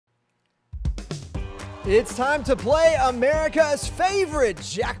It's time to play America's favorite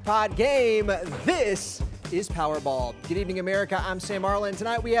jackpot game. This is Powerball. Good evening, America. I'm Sam Arlen.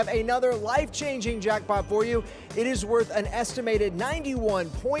 Tonight we have another life-changing jackpot for you. It is worth an estimated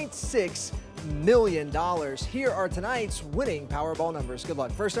 $91.6 million. Here are tonight's winning Powerball numbers. Good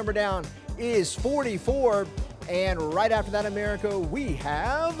luck. First number down is 44. And right after that, America, we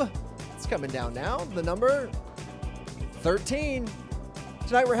have, it's coming down now, the number 13.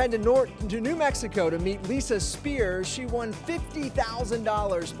 Tonight we're heading to New Mexico to meet Lisa Spears. She won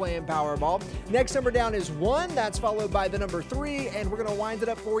 $50,000 playing Powerball. Next number down is 1. That's followed by the number 3. And we're going to wind it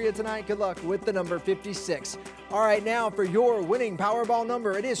up for you tonight. Good luck with the number 56. All right, now for your winning Powerball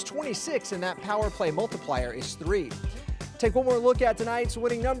number, it is 26, and that Power Play multiplier is 3. Take one more look at tonight's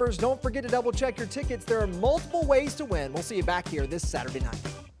winning numbers. Don't forget to double check your tickets. There are multiple ways to win. We'll see you back here this Saturday night.